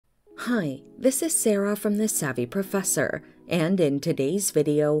Hi, this is Sarah from The Savvy Professor, and in today's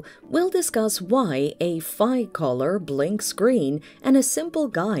video, we'll discuss why a Fi collar blinks green and a simple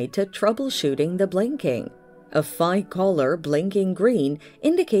guide to troubleshooting the blinking. A Fi collar blinking green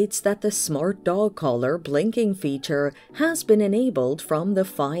indicates that the Smart Dog Collar blinking feature has been enabled from the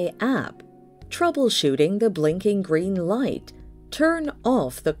Fi app. Troubleshooting the blinking green light. Turn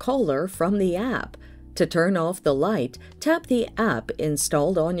off the collar from the app. To turn off the light, tap the app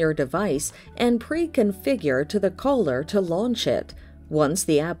installed on your device and pre-configure to the collar to launch it. Once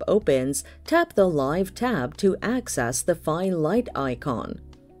the app opens, tap the Live tab to access the Fi light icon.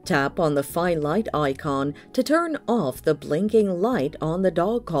 Tap on the Fi light icon to turn off the blinking light on the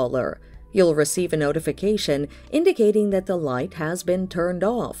dog collar. You'll receive a notification indicating that the light has been turned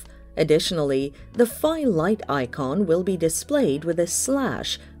off. Additionally, the Fi light icon will be displayed with a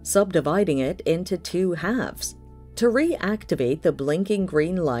slash, subdividing it into two halves. To reactivate the blinking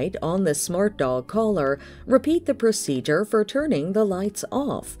green light on the Smart Dog Collar, repeat the procedure for turning the lights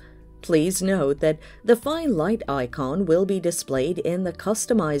off. Please note that the Fi light icon will be displayed in the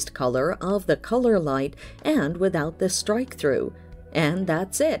customized color of the color light and without the strike-through. And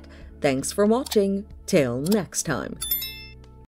that's it. Thanks for watching. Till next time.